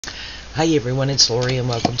Hi everyone, it's Lori and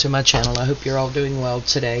welcome to my channel. I hope you're all doing well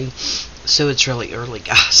today. So it's really early,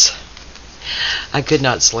 guys. I could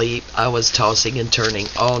not sleep. I was tossing and turning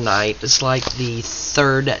all night. It's like the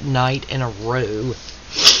third night in a row.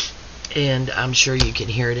 And I'm sure you can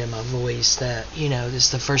hear it in my voice that, this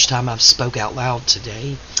is the first time I've spoke out loud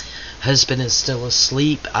today. Husband is still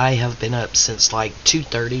asleep. I have been up since like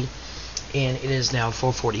 2:30 and it is now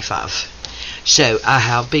 4:45. So I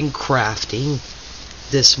have been crafting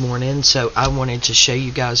this morning, so I wanted to show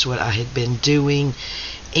you guys what I had been doing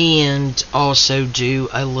and also do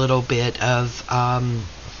a little bit of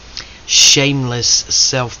shameless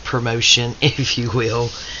self-promotion, if you will.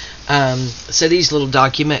 So these little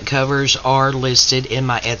document covers are listed in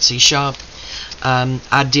my Etsy shop.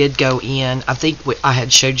 I did go in, I think I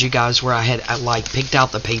had showed you guys where I had picked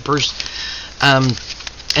out the papers,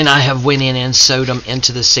 and I have went in and sewed them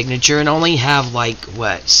into the signature and only have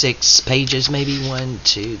 6 pages, maybe 1,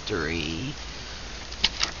 2, 3.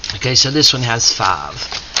 Okay, so this one has 5.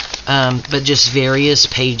 But just various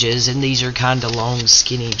pages, and these are kind of long,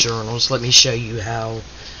 skinny journals. Let me show you how,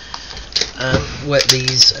 what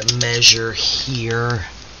these measure here.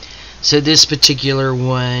 So this particular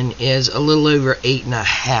one is a little over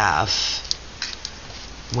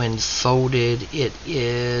 8.5. When folded, it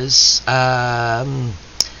is,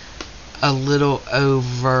 a little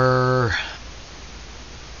over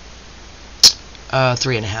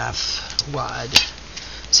 3.5 wide.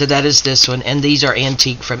 So that is this one, and these are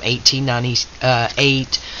antique from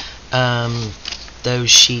 1898.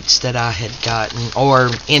 Those sheets that I had gotten,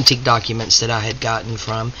 or antique documents that I had gotten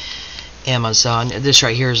from Amazon. This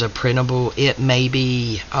right here is a printable. It may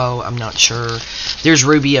be, I'm not sure. There's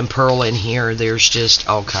ruby and pearl in here. There's just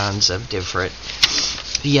all kinds of different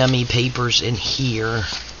yummy papers in here.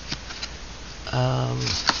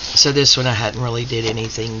 So this one I hadn't really did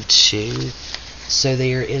anything to. So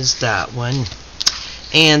there is that one.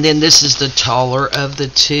 And then this is the taller of the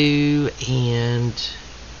two,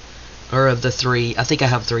 or of the 3. I think I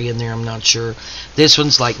have 3 in there, I'm not sure. This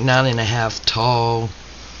one's like 9.5 tall,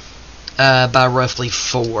 by roughly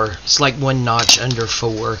 4. It's like 1 notch under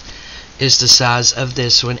 4 is the size of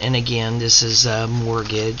this one. And again, this is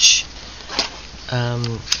mortgage.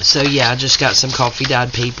 So yeah, I just got some coffee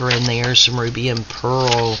dyed paper in there, some ruby and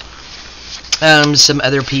pearl, some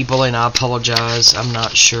other people, and I apologize, I'm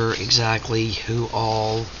not sure exactly who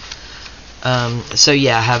all. So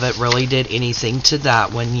yeah, I haven't really did anything to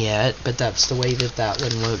that one yet, but that's the way that that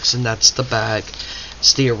one looks, and that's the back.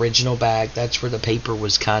 It's the original bag. That's where the paper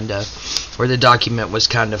was where the document was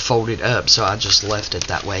kind of folded up, so I just left it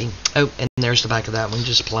that way. Oh, and there's the back of that one,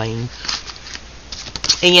 just plain.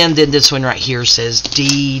 And then this one right here says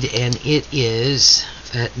deed, and it is,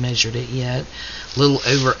 if I haven't measured it yet, a little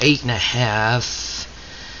over 8.5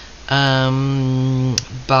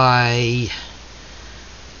 by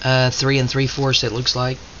 3 3/4, it looks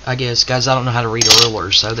like. I guess, guys, I don't know how to read a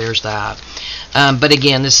ruler, so there's that. But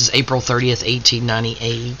again, this is April 30th,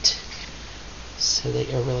 1898. So they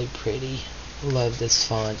are really pretty. Love this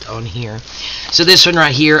font on here. So this one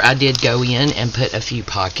right here, I did go in and put a few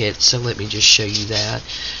pockets, so let me just show you that.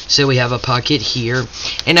 So we have a pocket here,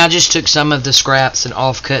 and I just took some of the scraps and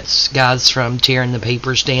offcuts, guys, from tearing the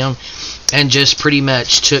papers down, and just pretty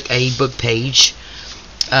much took a book page,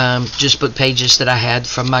 just book pages that I had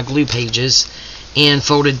from my glue pages, and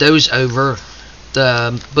folded those over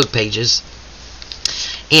the book pages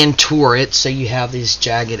and tore it so you have this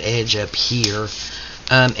jagged edge up here.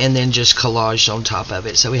 And then just collaged on top of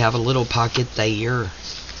it. So we have a little pocket there.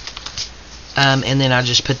 And then I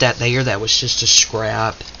just put that there. That was just a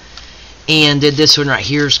scrap. And then this one right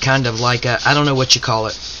here is kind of like a, I don't know what you call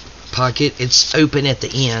it, pocket. It's open at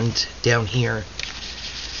the end down here.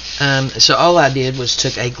 So all I did was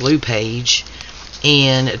took a glue page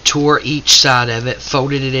and tore each side of it,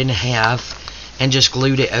 folded it in half, and just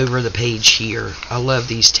glued it over the page here. I love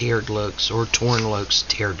these teared looks, or torn looks,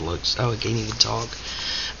 teared looks. Oh, I can't even talk.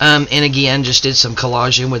 And again, just did some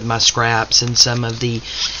collaging with my scraps and some of the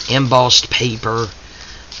embossed paper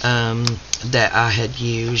that I had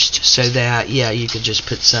used, so that, yeah, you could just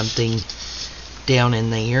put something down in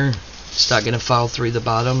there. It's not going to fall through the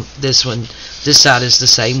bottom. This side is the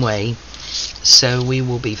same way. So we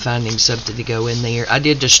will be finding something to go in there. I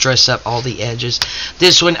did distress up all the edges.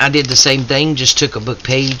 This one I did the same thing, just took a book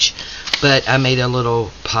page, but I made a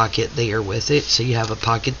little pocket there with it. So you have a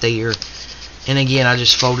pocket there. And again, I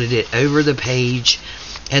just folded it over the page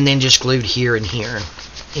and then just glued here and here.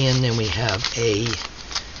 And then we have a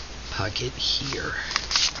pocket here.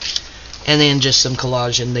 And then just some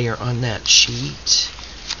collage in there on that sheet.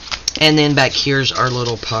 And then back here's our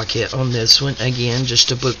little pocket on this one. Again,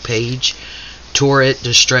 just a book page tore it,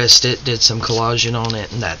 distressed it, did some collaging on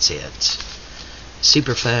it, and that's it.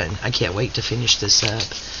 Super fun. I can't wait to finish this up.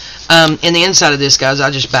 In the inside of this, guys,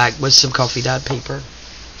 I just backed with some coffee dyed paper.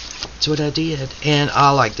 That's what I did. And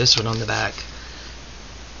I like this one on the back.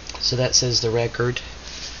 So that says the record.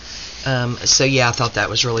 So yeah, I thought that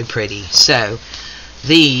was really pretty. So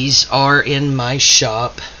these are in my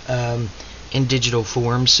shop in digital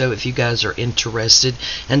form, so if you guys are interested,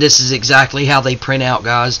 and this is exactly how they print out,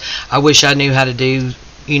 guys. I wish I knew how to do,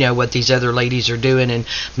 you know, what these other ladies are doing and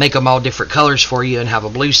make them all different colors for you and have a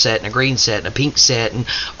blue set and a green set and a pink set and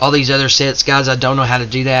all these other sets, guys. I don't know how to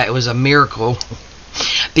do that. It was a miracle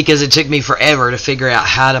because it took me forever to figure out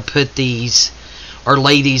how to put these or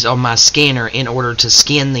lay these on my scanner in order to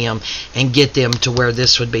scan them and get them to where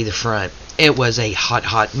this would be the front. It was a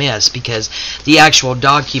hot mess because the actual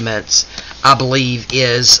documents, I believe,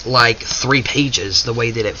 is like 3 pages the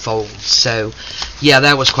way that it folds. So yeah,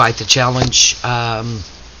 that was quite the challenge. Yeah,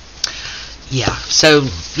 so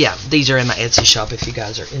yeah, these are in my Etsy shop if you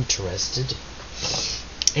guys are interested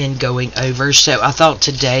in going over. So I thought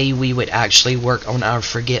today we would actually work on our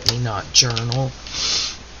forget-me-not journal.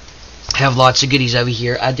 Have lots of goodies over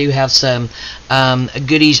here. I do have some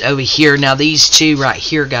goodies over here. Now these two right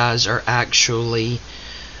here, guys, are actually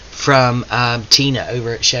from Tina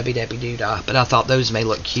over at Shabby Dabby Doodah, but I thought those may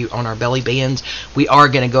look cute on our belly bands. We are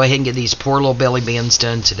going to go ahead and get these poor little belly bands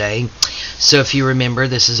done today. So if you remember,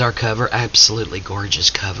 this is our cover. Absolutely gorgeous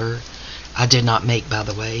cover. I did not make, by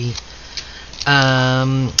the way.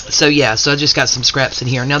 So yeah, so I just got some scraps in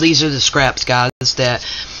here. Now these are the scraps, guys, that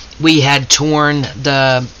we had torn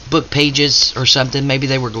the book pages or something. Maybe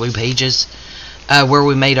they were glue pages where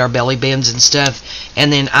we made our belly bands and stuff.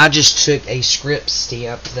 And then I just took a script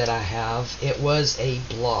stamp that I have. It was a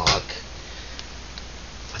block.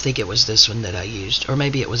 I think it was this one that I used, or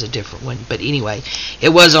maybe it was a different one. But anyway, it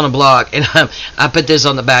was on a block, and I put this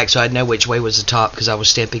on the back so I'd know which way was the top because I was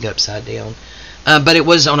stamping upside down. But it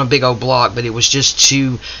was on a big old block, but it was just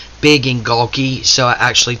too big and gawky, so I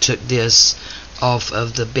actually took this off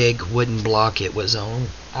of the big wooden block it was on.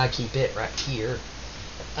 I keep it right here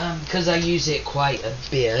because I use it quite a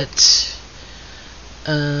bit.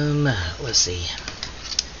 Let's see.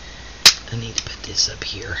 I need to put this up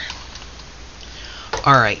here.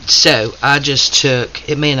 Alright, so I just took,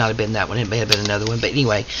 it may not have been that one, it may have been another one, but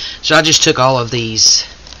anyway, so I just took all of these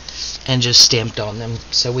and just stamped on them.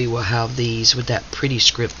 So we will have these with that pretty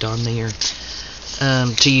script on there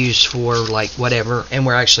to use for like whatever, and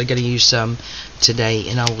we're actually going to use some today,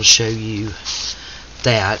 and I will show you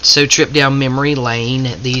that. So trip down memory lane.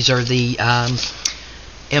 These are the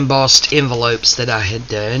embossed envelopes that I had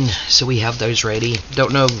done, so we have those ready.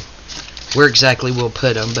 Don't know where exactly we'll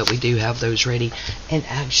put them, but we do have those ready. And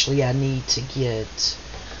actually I need to get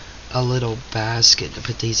a little basket to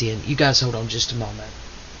put these in. You guys hold on just a moment.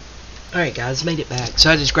 Alright guys, made it back.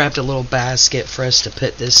 So I just grabbed a little basket for us to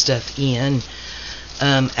put this stuff in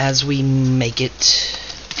as we make it.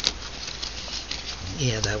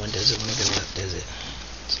 Yeah, that one doesn't want to go up, does it?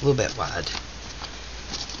 It's a little bit wide.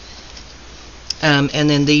 And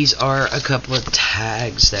then these are a couple of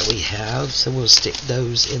tags that we have, so we'll stick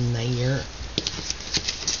those in there.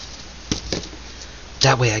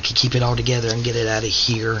 That way I can keep it all together and get it out of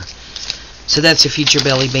here. So that's a future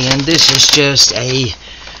belly band. This is just a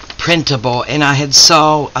printable, and I had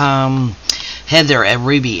saw Heather at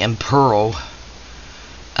Ruby and Pearl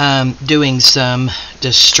doing some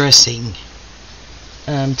distressing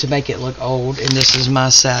to make it look old, and this is my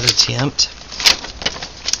sad attempt.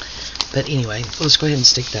 But anyway, let's go ahead and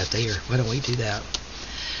stick that there. Why don't we do that?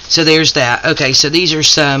 So there's that. Okay, so these are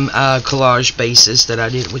some collage bases that I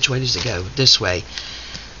did. Which way does it go? This way.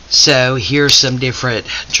 So here's some different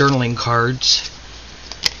journaling cards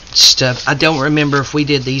stuff. I don't remember if we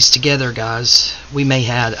did these together, guys. We may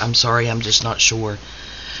have. I'm sorry, I'm just not sure.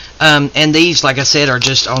 And these, like I said, are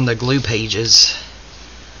just on the glue pages.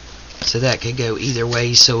 So that could go either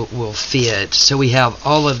way, so it will fit. So we have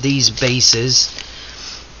all of these bases,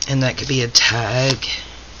 and that could be a tag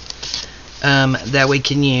that we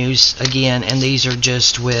can use again. And these are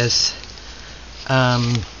just with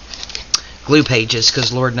glue pages,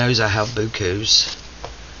 because Lord knows I have bukus.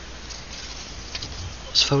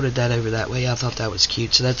 Just folded that over that way. I thought that was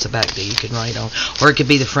cute. So that's the back that you can write on, or it could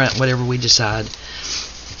be the front, whatever we decide.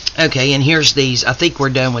 Okay, and here's these. I think we're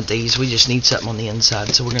done with these. We just need something on the inside,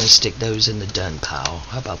 so we're going to stick those in the done pile.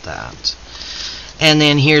 How about that? And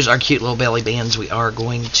then here's our cute little belly bands we are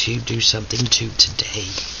going to do something to today,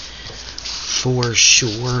 for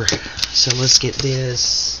sure. So let's get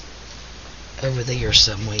this over there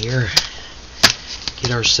somewhere.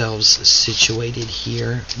 Get ourselves situated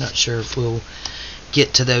here. Not sure if we'll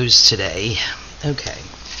get to those today. Okay.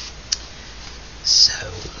 So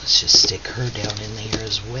let's just stick her down in there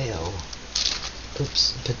as well.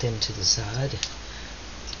 Oops, put them to the side.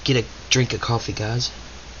 Get a drink of coffee, guys.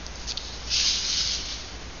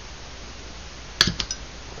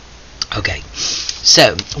 Okay,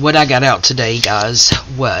 so what I got out today, guys,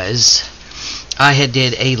 was I had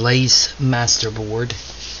did a lace masterboard.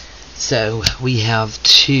 So we have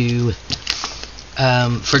two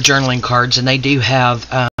for journaling cards, and they do have,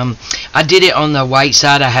 I did it on the white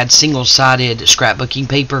side. I had single-sided scrapbooking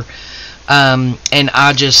paper, and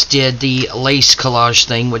I just did the lace collage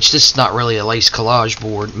thing, which this is not really a lace collage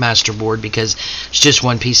board, master board, because it's just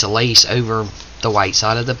one piece of lace over the white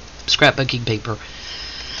side of the scrapbooking paper.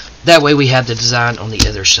 That way we have the design on the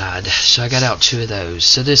other side. So I got out two of those.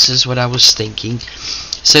 So this is what I was thinking.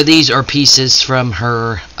 So these are pieces from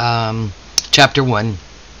her chapter 1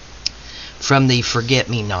 from the Forget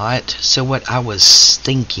Me Not. So what I was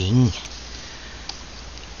thinking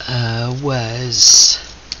was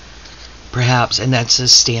perhaps, and that's a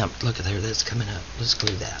stamp. Look at there, that's coming up. Let's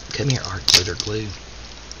glue that. Come here, art glitter glue.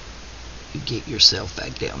 You get yourself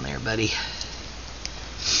back down there, buddy.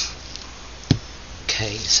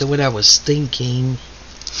 Okay, so what I was thinking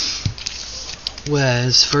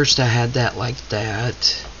was, first I had that like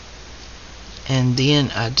that, and then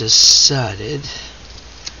I decided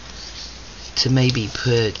to maybe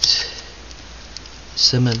put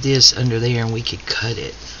some of this under there and we could cut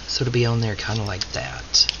it, so it'll be on there kind of like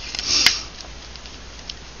that.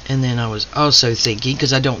 And then I was also thinking,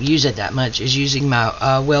 because I don't use it that much, is using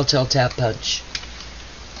my well-tail tap punch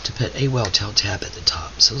to put a well-tail tab at the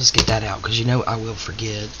top. So let's get that out, because you know I will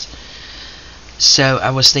forget. So I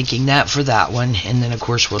was thinking that for that one, and then of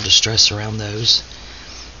course we'll distress around those.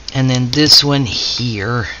 And then this one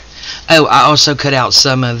here. Oh, I also cut out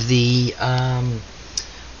some of the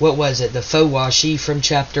what was it? The faux washi from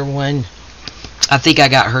chapter 1. I think I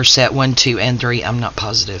got her set 1, 2, and 3. I'm not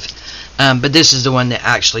positive. But this is the one that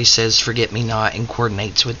actually says Forget Me Not and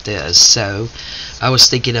coordinates with this. So I was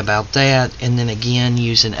thinking about that, and then again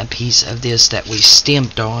using a piece of this that we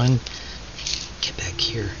stamped on. Get back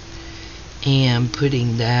here. And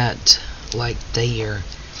putting that like there.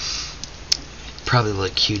 Probably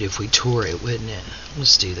look cute if we tore it, wouldn't it?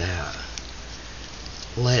 Let's do that.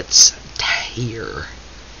 Let's tear.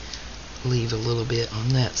 Leave a little bit on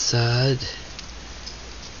that side,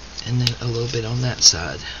 and then a little bit on that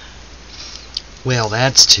side. Well,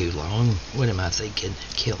 that's too long. What am I thinking?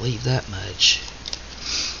 Can't leave that much.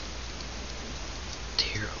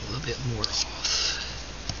 Tear a little bit more off.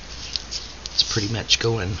 It's pretty much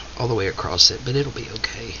going all the way across it, but it'll be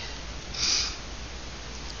okay.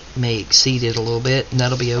 May exceed it a little bit, and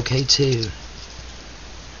that'll be okay too.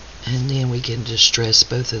 And then we can distress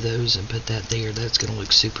both of those and put that there. That's going to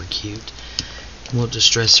look super cute. And we'll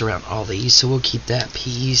distress around all these, so we'll keep that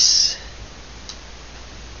piece.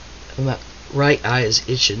 My right eye is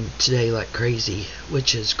itching today like crazy,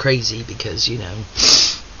 which is crazy because, you know,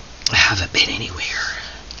 I haven't been anywhere.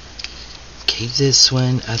 Okay, this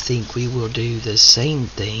one, I think we will do the same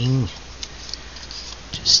thing.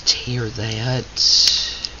 Just tear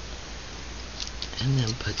that. And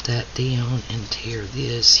then put that down and tear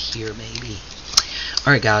this here maybe.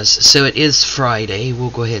 Alright guys, so it is Friday.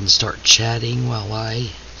 We'll go ahead and start chatting while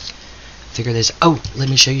I figure this. Oh, let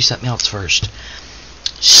me show you something else first.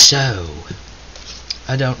 So,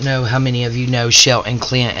 I don't know how many of you know Shell and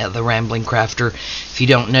Clint at the Rambling Crafter. If you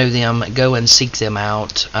don't know them, go and seek them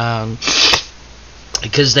out.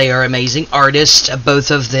 Because they are amazing artists,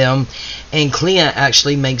 both of them. And Clint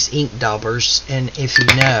actually makes ink daubers. And if you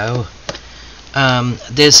know,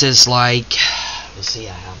 this is like, let's see,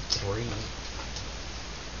 I have 3.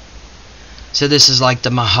 So this is like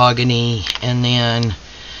the mahogany, and then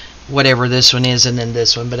whatever this one is, and then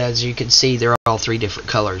this one. But as you can see, they're all 3 different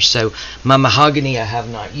colors. So my mahogany I have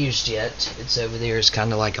not used yet. It's over there. It's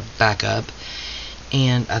kind of like a backup.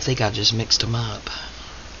 And I think I just mixed them up.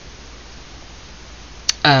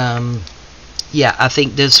 Yeah, I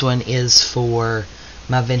think this one is for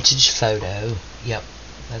my vintage photo. Yep.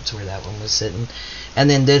 That's where that one was sitting. And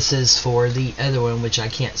then this is for the other one, which I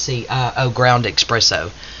can't see. Oh, Ground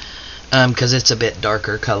Espresso. Because it's a bit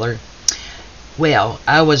darker color. Well,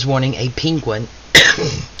 I was wanting a pink one.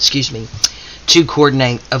 Excuse me. To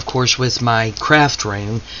coordinate, of course, with my craft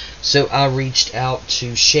room. So I reached out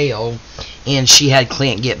to Shell. And she had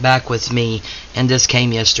Clint get back with me. And this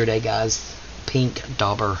came yesterday, guys. Pink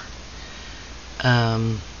dauber.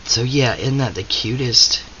 So yeah, isn't that the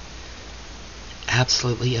cutest?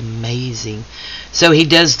 Absolutely amazing. So he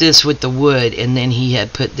does this with the wood, and then he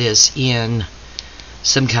had put this in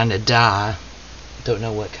some kind of dye, don't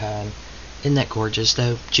know what kind, Isn't that gorgeous,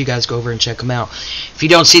 though? But you guys go over and check them out. If you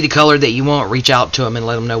don't see the color that you want, reach out to them and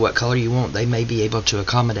let them know what color you want. They may be able to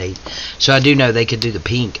accommodate. So I do know they could do the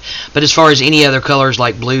pink. But as far as any other colors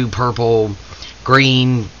like blue, purple,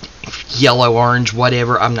 green, yellow, orange,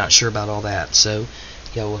 whatever, I'm not sure about all that. So,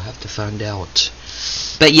 yeah, we'll have to find out.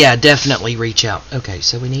 But, yeah, definitely reach out. Okay,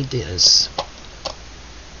 so we need this.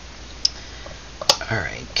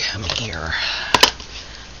 Alright, come here.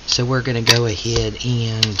 So we're going to go ahead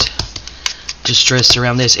and just stress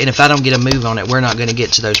around this. And if I don't get a move on it, we're not going to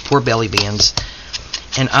get to those poor belly bands.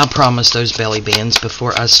 And I promised those belly bands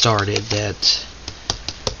before I started that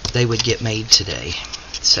they would get made today.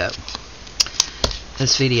 So,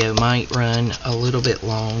 this video might run a little bit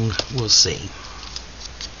long. We'll see.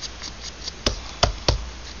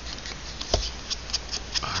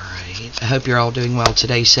 Alright, I hope you're all doing well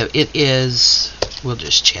today. So it is, we'll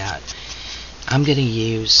just chat. I'm going to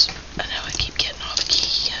use, I know I keep getting off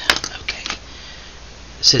key. Okay.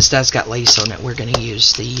 Since that's got lace on it, we're going to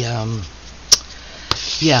use the,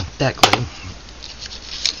 yeah, that glue.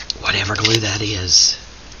 Whatever glue that is.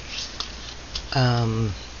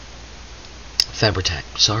 Fabri-Tac,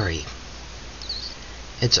 sorry.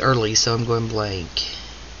 It's early, so I'm going blank.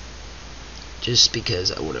 Just because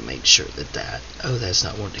I want to make sure that oh, that's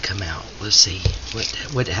not wanting to come out. Let's see.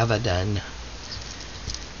 What have I done?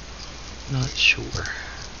 Not sure.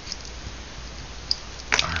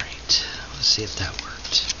 Alright, let's see if that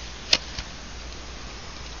worked.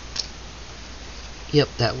 Yep,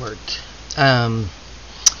 that worked.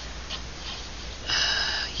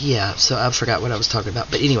 Yeah, so I forgot what I was talking about.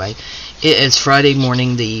 But anyway, it is Friday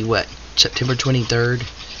morning, the, September 23rd,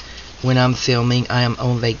 when I'm filming. I am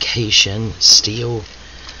on vacation still.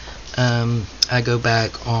 I go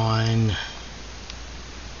back on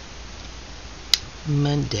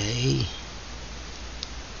Monday.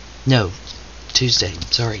 No, Tuesday,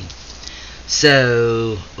 sorry.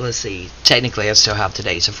 So, let's see. Technically, I still have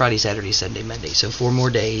today. So, Friday, Saturday, Sunday, Monday. So, 4 more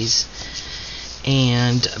days.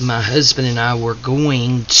 And my husband and I were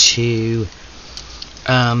going to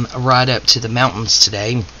ride up to the mountains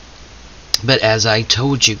today. But as I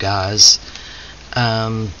told you guys,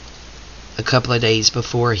 a couple of days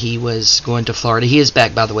before he was going to Florida. He is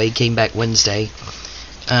back, by the way. He came back Wednesday.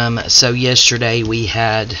 So, yesterday we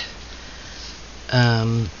had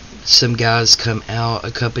some guys come out,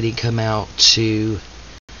 a company come out to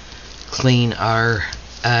clean our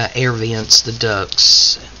air vents, the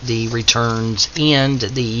ducts, the returns, and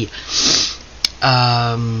the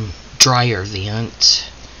dryer vent,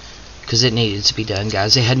 because it needed to be done,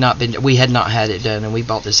 guys. We had not had it done, and we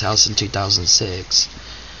bought this house in 2006.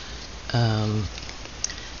 And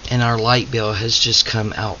our light bill has just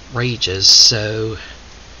come outrageous, so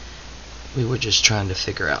we were just trying to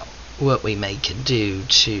figure out what we can do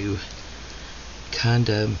to kind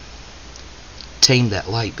of tame that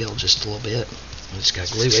light bill just a little bit. I just got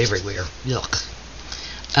glue everywhere. Yuck.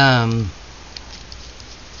 I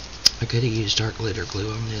could have used dark glitter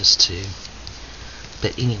glue on this too.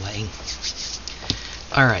 But anyway.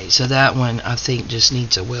 Alright, so that one I think just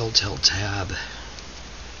needs a well-tail tab.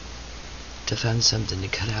 To find something to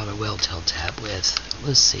cut out a well-tail tab with.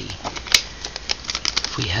 Let's see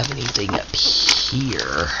if we have anything up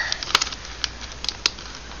here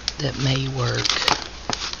that may work.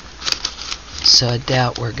 So I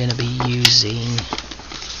doubt we're going to be using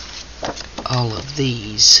all of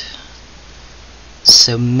these.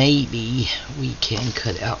 So maybe we can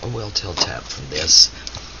cut out a well-tail tab from this.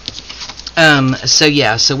 So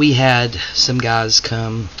yeah, so we had some guys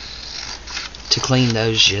come to clean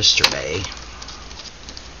those yesterday.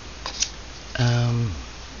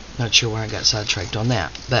 Not sure why I got sidetracked on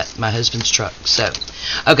that, but my husband's truck. So,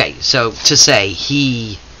 okay, so to say,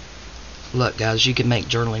 look guys, you can make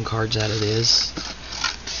journaling cards out of this.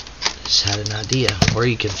 Just had an idea. Or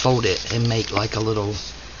you can fold it and make like a little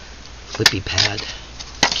flippy pad.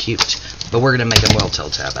 Cute. But we're going to make a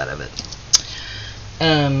well-tail tab out of it.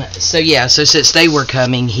 So yeah, so since they were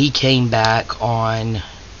coming, he came back on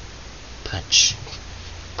punch.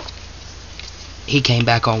 He came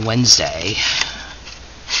back on Wednesday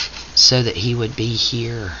so that he would be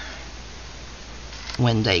here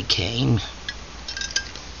when they came.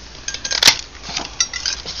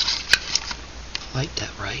 Like that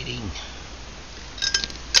writing.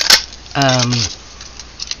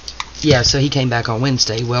 Yeah, so he came back on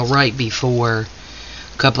Wednesday. Well, right before,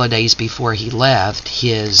 a couple of days before he left, he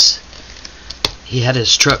had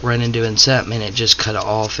his truck running doing something, and it just cut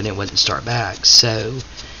off and it wouldn't start back. So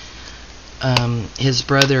his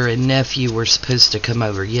brother and nephew were supposed to come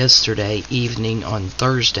over yesterday evening on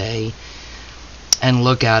Thursday and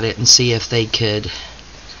look at it and see if they could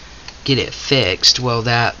get it fixed. Well,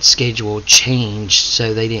 that schedule changed,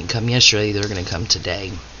 so they didn't come yesterday. They're going to come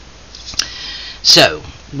today. So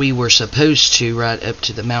we were supposed to ride up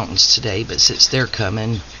to the mountains today, but since they're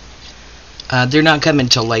coming, they're not coming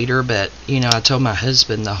till later. But you know, I told my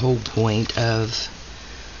husband the whole point of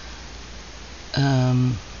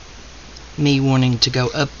me wanting to go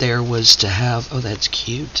up there was to have, oh, that's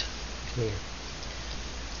cute,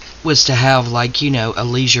 was to have, like, you know, a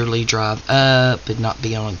leisurely drive up and not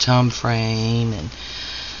be on a time frame, and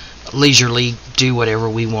leisurely do whatever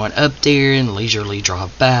we want up there and leisurely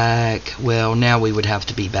drive back. Well, now we would have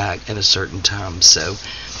to be back at a certain time, so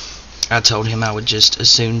I told him I would just as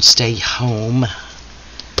soon stay home,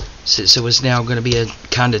 since it was now going to be a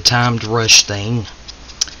kind of timed rush thing.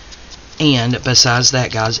 And besides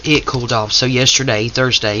that, guys, it cooled off. So yesterday,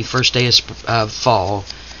 Thursday, first day of fall,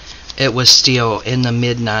 it was still in the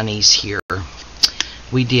mid-90s here.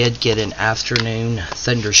 We did get an afternoon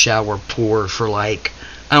thunder shower pour for, like,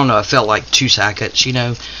 I don't know, it felt like 2 seconds, you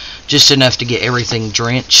know, just enough to get everything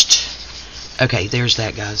drenched. Okay, there's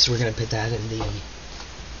that, guys. We're going to put that in the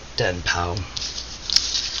done pile.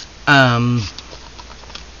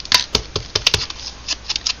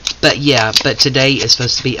 But yeah, but today is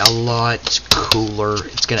supposed to be a lot cooler.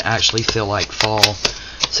 It's going to actually feel like fall.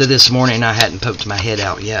 So this morning I hadn't poked my head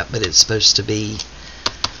out yet, but it's supposed to be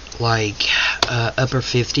like upper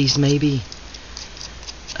 50s maybe.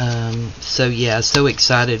 So yeah, so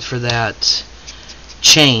excited for that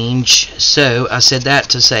change. So I said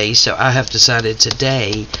that to say, so I have decided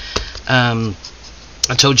today,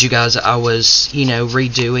 I told you guys I was, you know,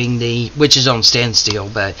 redoing the, which is on standstill,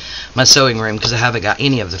 but my sewing room, because I haven't got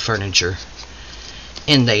any of the furniture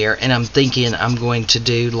in there, and I'm thinking I'm going to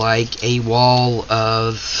do like a wall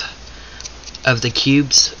of the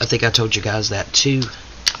cubes. I think I told you guys that too.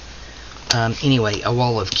 Anyway, a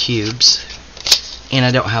wall of cubes, and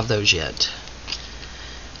I don't have those yet.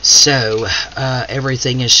 So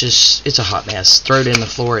everything is just, it's a hot mess. Throw it in the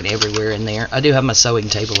floor and everywhere in there. I do have my sewing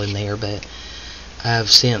table in there, but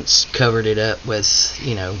I've since covered it up with,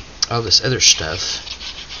 you know, all this other stuff.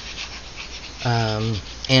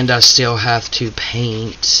 And I still have to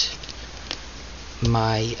paint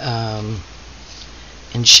my,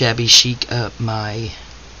 and shabby chic up my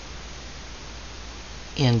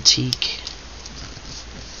antique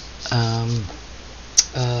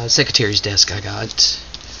secretary's desk I got.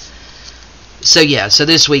 So yeah, so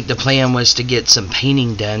this week the plan was to get some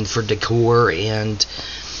painting done for decor and,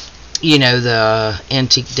 you know, the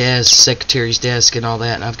antique desk, secretary's desk, and all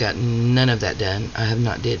that, and I've got none of that done. I have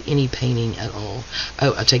not did any painting at all.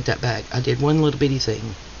 Oh, I take that back. I did one little bitty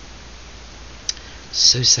thing.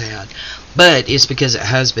 So sad. But it's because it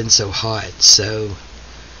has been so hot, so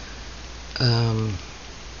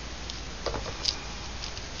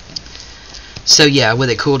so yeah, with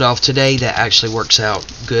it cooled off today, that actually works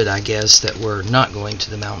out good, I guess, that we're not going to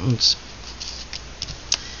the mountains.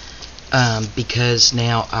 Because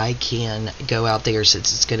now I can go out there,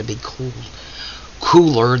 since it's going to be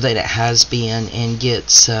cooler than it has been, and get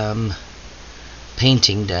some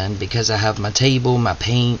painting done, because I have my table, my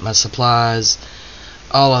paint, my supplies,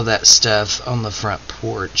 all of that stuff on the front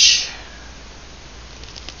porch,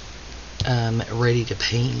 ready to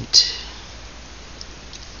paint.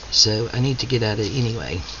 So I need to get at it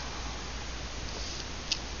anyway.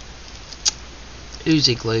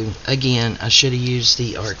 Oozy glue. Again, I should have used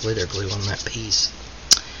the art glitter glue on that piece.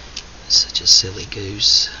 Such a silly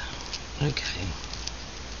goose. Okay.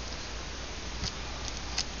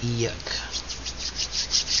 Yuck.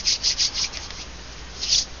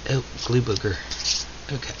 Oh, glue booger.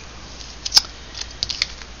 Okay.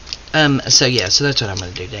 So yeah, so that's what I'm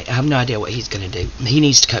going to do today. I have no idea what he's going to do. He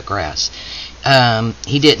needs to cut grass.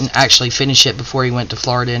 He didn't actually finish it before he went to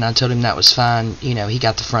Florida, and I told him that was fine. You know, he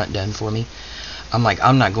got the front done for me. I'm like,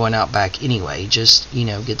 I'm not going out back anyway, just, you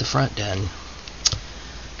know, get the front done.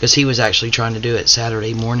 Because he was actually trying to do it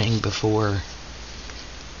Saturday morning before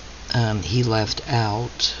he left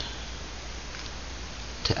out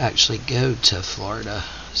to actually go to Florida.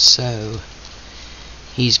 So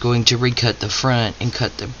he's going to recut the front and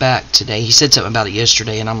cut the back today. He said something about it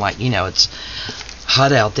yesterday, and I'm like, you know, it's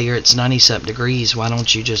hot out there, it's 90-something degrees, why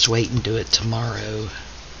don't you just wait and do it tomorrow?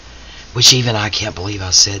 Which even I can't believe I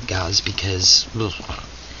said, guys, because,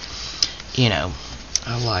 you know,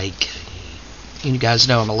 I like, you guys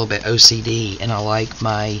know I'm a little bit OCD, and I like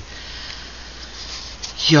my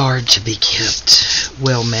yard to be kept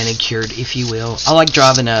well manicured, if you will. I like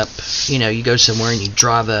driving up, you know, you go somewhere and you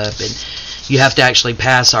drive up, and you have to actually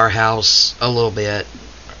pass our house a little bit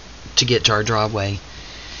to get to our driveway.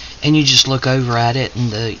 and you just look over at it,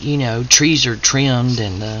 and the, you know, trees are trimmed,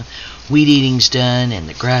 and the weed eating's done, and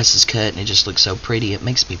the grass is cut, and it just looks so pretty. It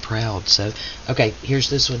makes me proud. So, okay, here's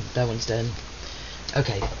this one. That one's done.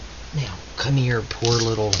 Okay, now, come here, poor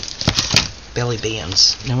little belly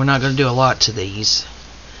bands. Now, we're not going to do a lot to these.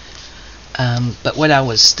 But what I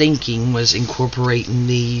was thinking was incorporating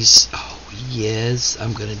these. Oh, yes,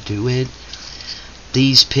 I'm going to do it.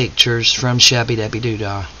 These pictures from Shabby Dabby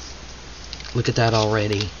Doodah. Look at that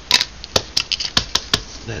already.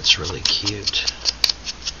 That's really cute.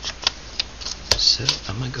 So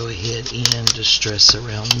I'm going to go ahead and distress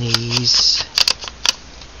around these.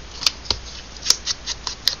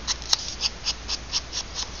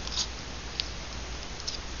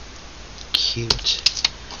 Cute.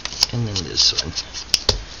 And then this one.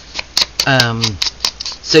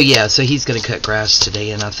 So yeah, so he's going to cut grass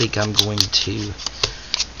today, and I think I'm going to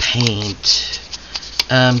paint.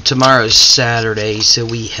 Tomorrow's Saturday, so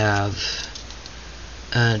we have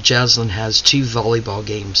Jocelyn has 2 volleyball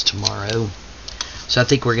games tomorrow. So I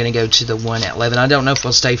think we're going to go to the one at 11. I don't know if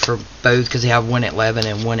we'll stay for both, because they have one at 11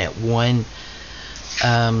 and one at 1.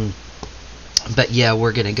 But yeah,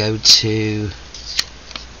 we're going to go to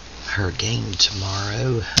her game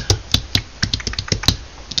tomorrow.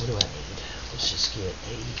 What do I need? Let's just get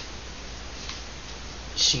a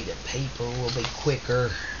sheet of paper. Will be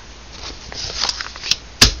quicker.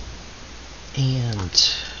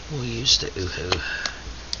 And we'll use the Uhu.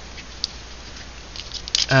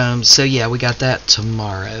 So yeah, we got that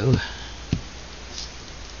tomorrow.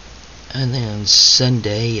 And then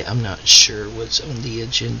Sunday, I'm not sure what's on the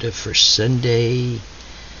agenda for Sunday.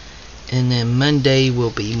 And then Monday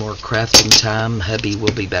will be more crafting time. Hubby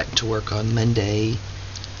will be back to work on Monday.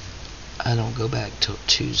 I don't go back till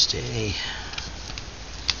Tuesday.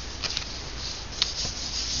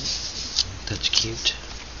 That's cute.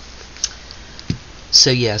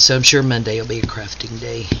 So yeah, so I'm sure Monday will be a crafting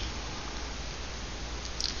day.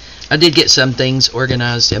 I did get some things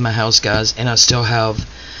organized in my house, guys, and I still have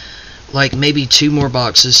like maybe 2 more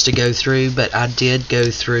boxes to go through, but I did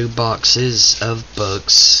go through boxes of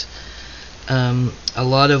books, a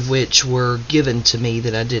lot of which were given to me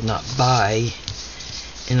that I did not buy,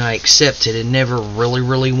 and I accepted and never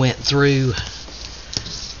really went through.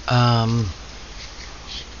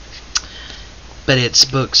 But it's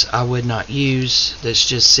books I would not use, that's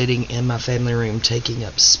just sitting in my family room taking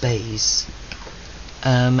up space.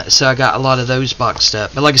 So I got a lot of those boxed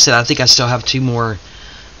up. But like I said, I think I still have 2 more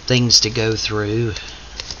things to go through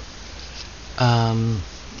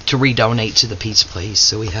to redonate to the pizza place.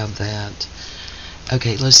 So we have that.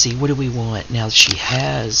 Okay, let's see. What do we want? Now she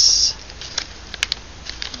has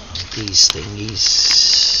these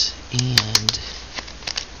thingies. And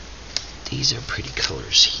these are pretty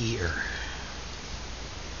colors here.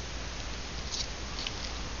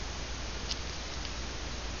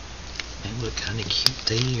 They look kind of cute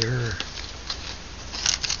there.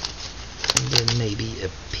 And then maybe a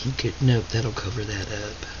pink. Nope, that'll cover that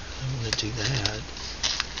up. I don't want to do that.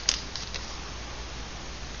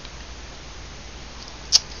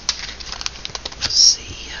 Let's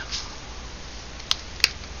see.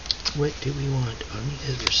 What do we want on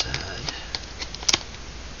the other side?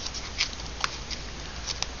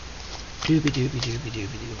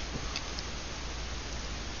 Doobie-doobie-doobie-doobie-doo.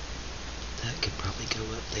 That could probably go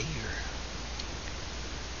up there.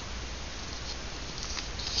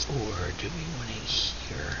 Or do we want it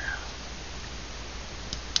here?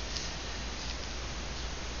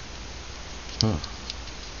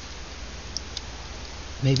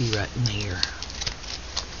 Maybe right in there.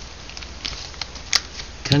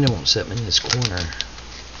 Kind of want something in this corner.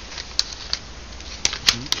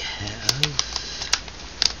 We have...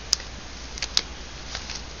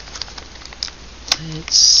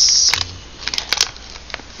 Let's see.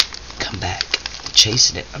 Come back. I'm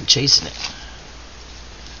chasing it.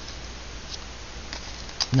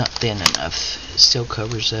 Not thin enough. It still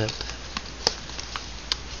covers up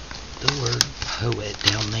the word poet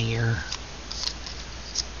down there.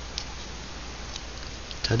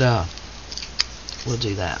 Ta-da. We'll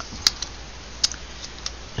do that.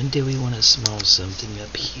 And do we want a small something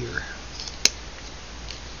up here?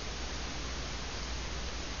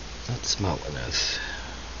 Not small enough.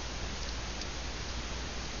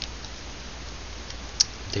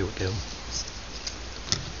 There we go.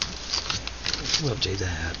 We'll do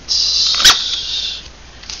that.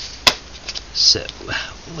 So,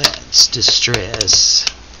 let's distress.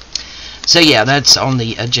 So yeah, that's on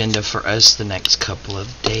the agenda for us the next couple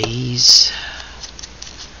of days.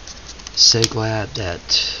 So glad that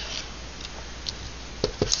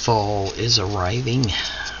fall is arriving.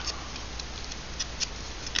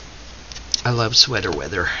 I love sweater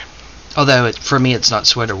weather. Although for me it's not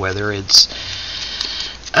sweater weather, it's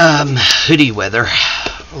hoodie weather.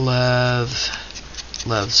 Love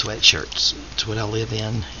sweatshirts. It's what I live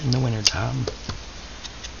in the wintertime.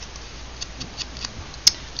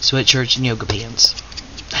 Sweatshirts and yoga pants.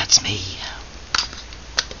 That's me.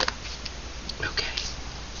 Okay.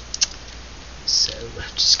 So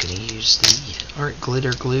I'm just going to use the art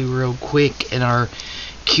glitter glue real quick, and our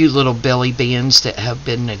cute little belly bands that have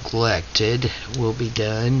been neglected will be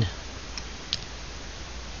done.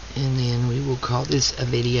 And then we will call this a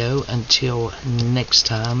video until next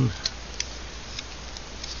time.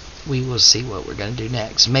 We will see what we're going to do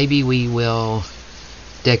next. Maybe we will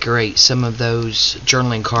decorate some of those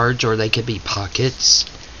journaling cards, or they could be pockets.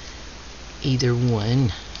 Either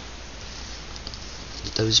one.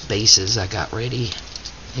 Those bases I got ready.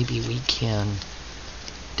 Maybe we can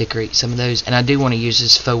decorate some of those. And I do want to use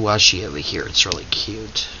this faux washi over here. It's really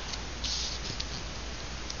cute.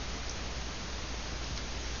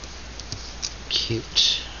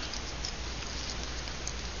 Cute.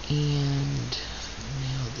 And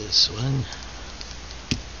now this one.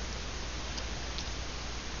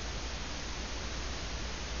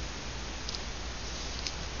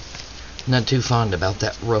 Not too fond about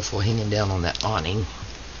that ruffle hanging down on that awning.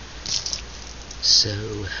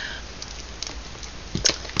 So,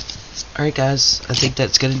 alright guys, I think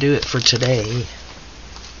that's going to do it for today.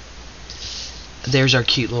 There's our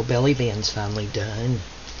cute little belly bands finally done.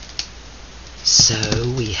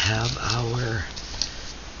 So, we have our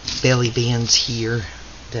belly bands here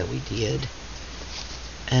that we did.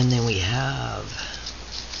 And then we have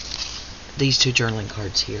these two journaling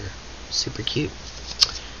cards here. Super cute.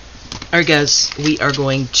 Alright guys, we are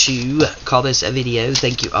going to call this a video.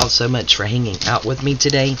 Thank you all so much for hanging out with me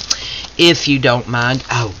today. If you don't mind,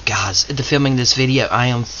 oh guys, at the filming this video, I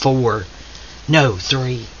am 3,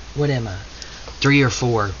 what am I? 3 or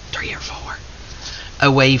 4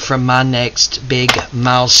 away from my next big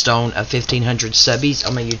milestone of 1,500 subbies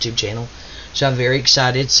on my YouTube channel. So I'm very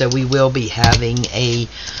excited. So we will be having a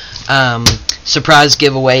surprise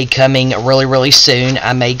giveaway coming really soon.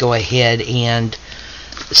 I may go ahead and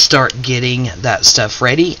start getting that stuff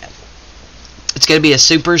ready. It's going to be a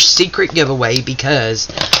super secret giveaway because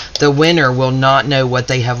the winner will not know what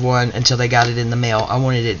they have won until they got it in the mail. I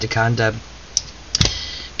wanted it to kind of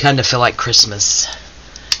feel like Christmas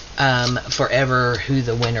forever who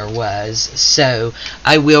the winner was. So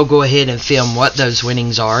I will go ahead and film what those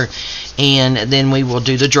winnings are, and then we will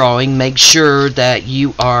do the drawing. Make sure that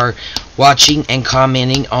you are watching and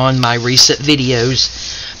commenting on my recent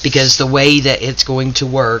videos, because the way that it's going to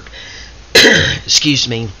work, excuse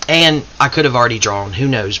me, and I could have already drawn, who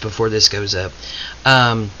knows, before this goes up.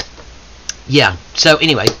 Yeah, so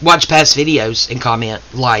anyway, watch past videos and comment,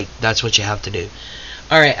 like, that's what you have to do.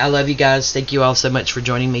 Alright, I love you guys. Thank you all so much for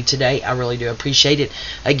joining me today. I really do appreciate it.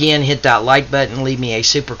 Again, hit that like button, leave me a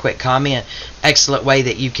super quick comment. Excellent way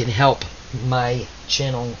that you can help my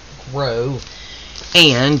channel grow.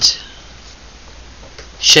 And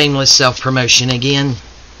shameless self-promotion again.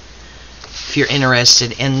 If you're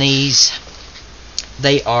interested in these,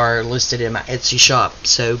 they are listed in my Etsy shop,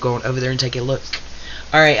 so go on over there and take a look.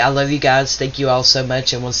 Alright, I love you guys. Thank you all so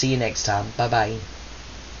much, and we'll see you next time. Bye-bye.